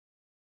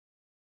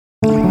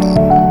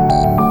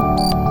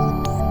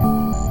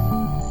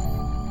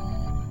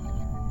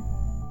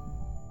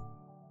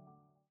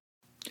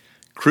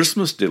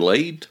Christmas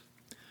delayed?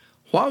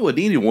 Why would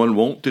anyone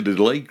want to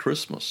delay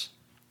Christmas?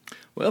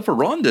 Well, for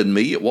Rhonda and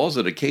me, it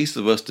wasn't a case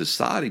of us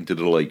deciding to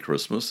delay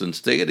Christmas.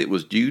 Instead, it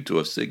was due to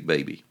a sick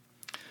baby.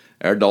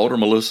 Our daughter,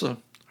 Melissa,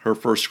 her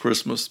first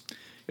Christmas,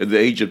 at the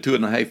age of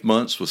 2.5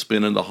 months, was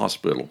spent in the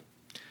hospital.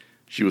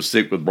 She was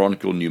sick with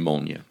bronchial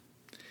pneumonia.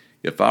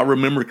 If I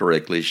remember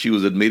correctly, she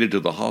was admitted to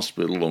the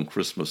hospital on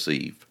Christmas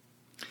Eve.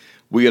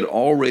 We had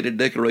already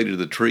decorated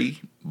the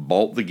tree,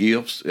 bought the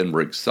gifts, and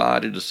were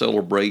excited to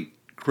celebrate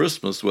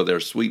Christmas with our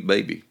sweet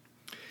baby.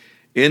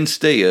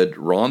 Instead,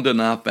 Rhonda and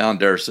I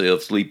found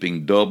ourselves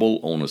sleeping double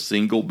on a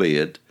single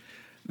bed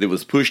that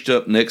was pushed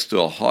up next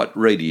to a hot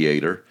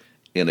radiator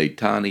in a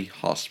tiny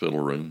hospital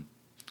room.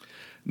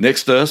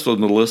 Next to us was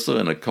Melissa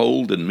in a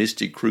cold and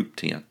misty croup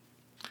tent.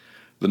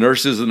 The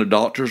nurses and the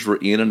doctors were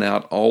in and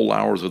out all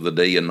hours of the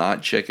day and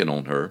night checking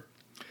on her.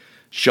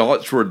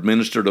 Shots were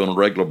administered on a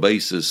regular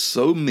basis,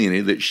 so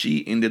many that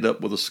she ended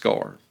up with a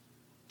scar.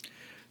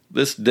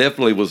 This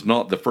definitely was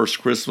not the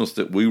first Christmas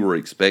that we were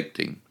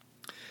expecting.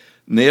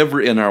 Never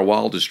in our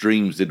wildest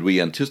dreams did we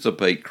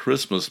anticipate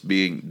Christmas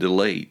being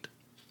delayed.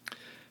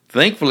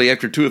 Thankfully,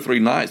 after 2 or 3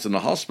 nights in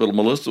the hospital,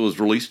 Melissa was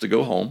released to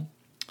go home.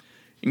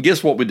 And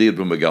guess what we did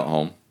when we got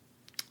home?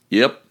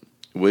 Yep,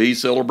 we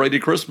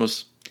celebrated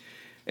Christmas.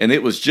 And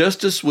it was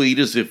just as sweet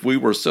as if we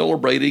were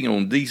celebrating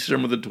on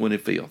December the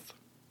 25th.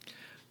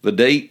 The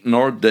date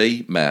nor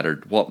day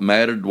mattered. What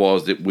mattered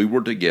was that we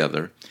were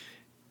together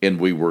and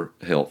we were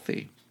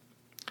healthy.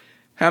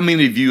 How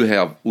many of you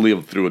have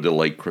lived through a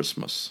delayed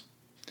Christmas?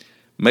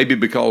 Maybe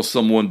because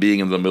someone being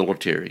in the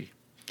military,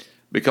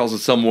 because of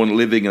someone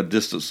living a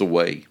distance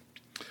away,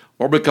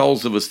 or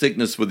because of a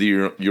sickness with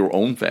your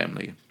own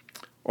family,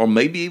 or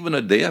maybe even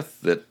a death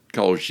that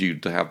caused you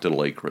to have to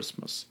delay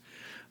Christmas.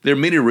 There are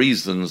many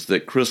reasons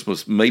that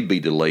Christmas may be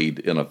delayed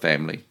in a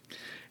family,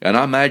 and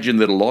I imagine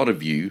that a lot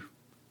of you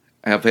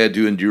have had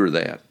to endure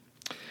that.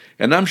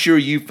 And I'm sure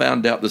you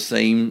found out the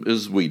same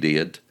as we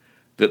did,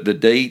 that the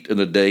date and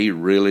the day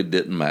really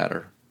didn't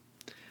matter.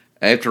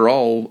 After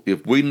all,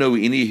 if we know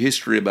any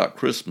history about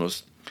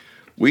Christmas,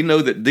 we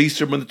know that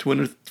December the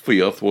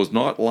 25th was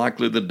not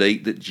likely the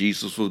date that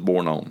Jesus was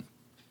born on.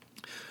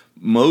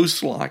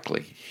 Most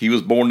likely, he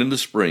was born in the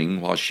spring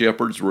while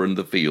shepherds were in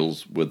the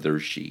fields with their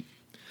sheep.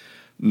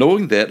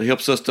 Knowing that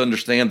helps us to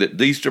understand that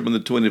December the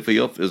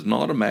 25th is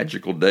not a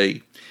magical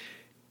day.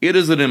 It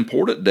is an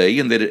important day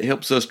in that it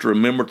helps us to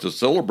remember to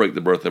celebrate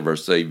the birth of our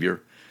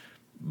Savior,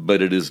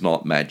 but it is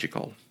not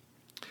magical.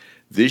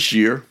 This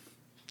year,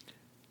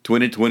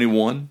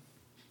 2021,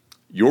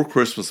 your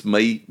Christmas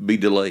may be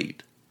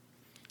delayed.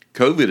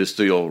 COVID is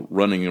still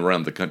running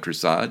around the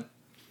countryside.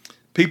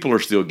 People are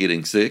still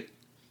getting sick.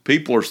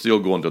 People are still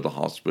going to the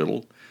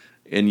hospital.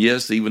 And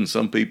yes, even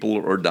some people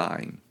are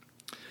dying.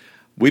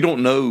 We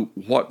don't know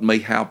what may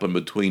happen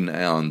between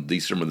now and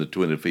December the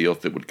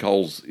 25th that would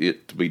cause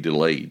it to be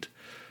delayed,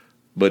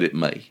 but it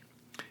may.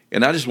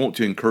 And I just want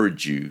to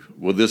encourage you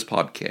with this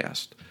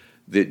podcast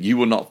that you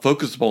will not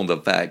focus upon the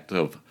fact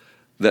of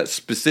that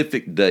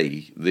specific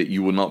day that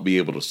you will not be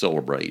able to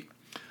celebrate,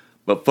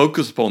 but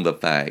focus upon the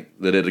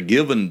fact that at a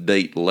given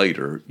date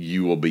later,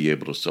 you will be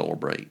able to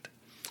celebrate.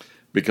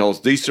 Because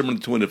December the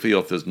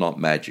 25th is not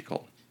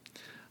magical.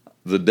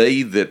 The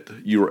day that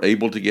you are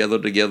able to gather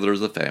together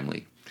as a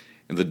family,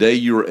 and the day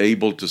you are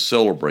able to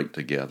celebrate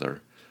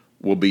together,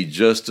 will be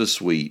just as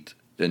sweet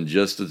and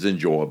just as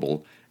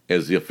enjoyable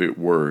as if it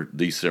were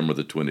December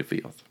the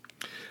 25th.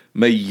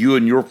 May you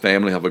and your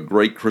family have a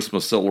great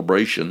Christmas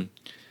celebration,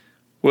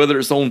 whether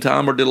it's on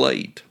time or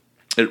delayed.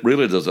 It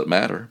really doesn't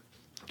matter.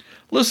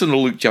 Listen to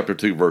Luke chapter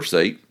 2, verse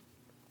 8.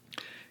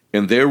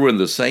 And there were in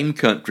the same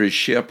country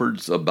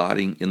shepherds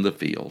abiding in the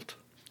field,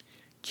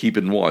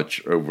 keeping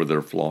watch over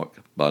their flock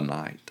by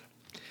night.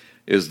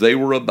 As they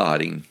were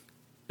abiding,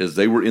 as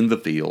they were in the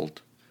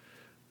field,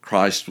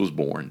 Christ was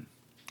born.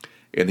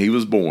 And he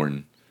was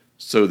born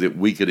so that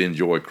we could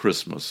enjoy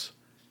Christmas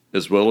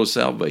as well as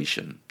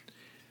salvation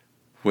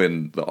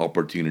when the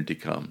opportunity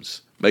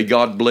comes. May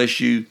God bless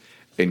you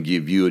and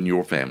give you and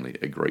your family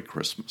a great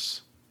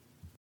Christmas.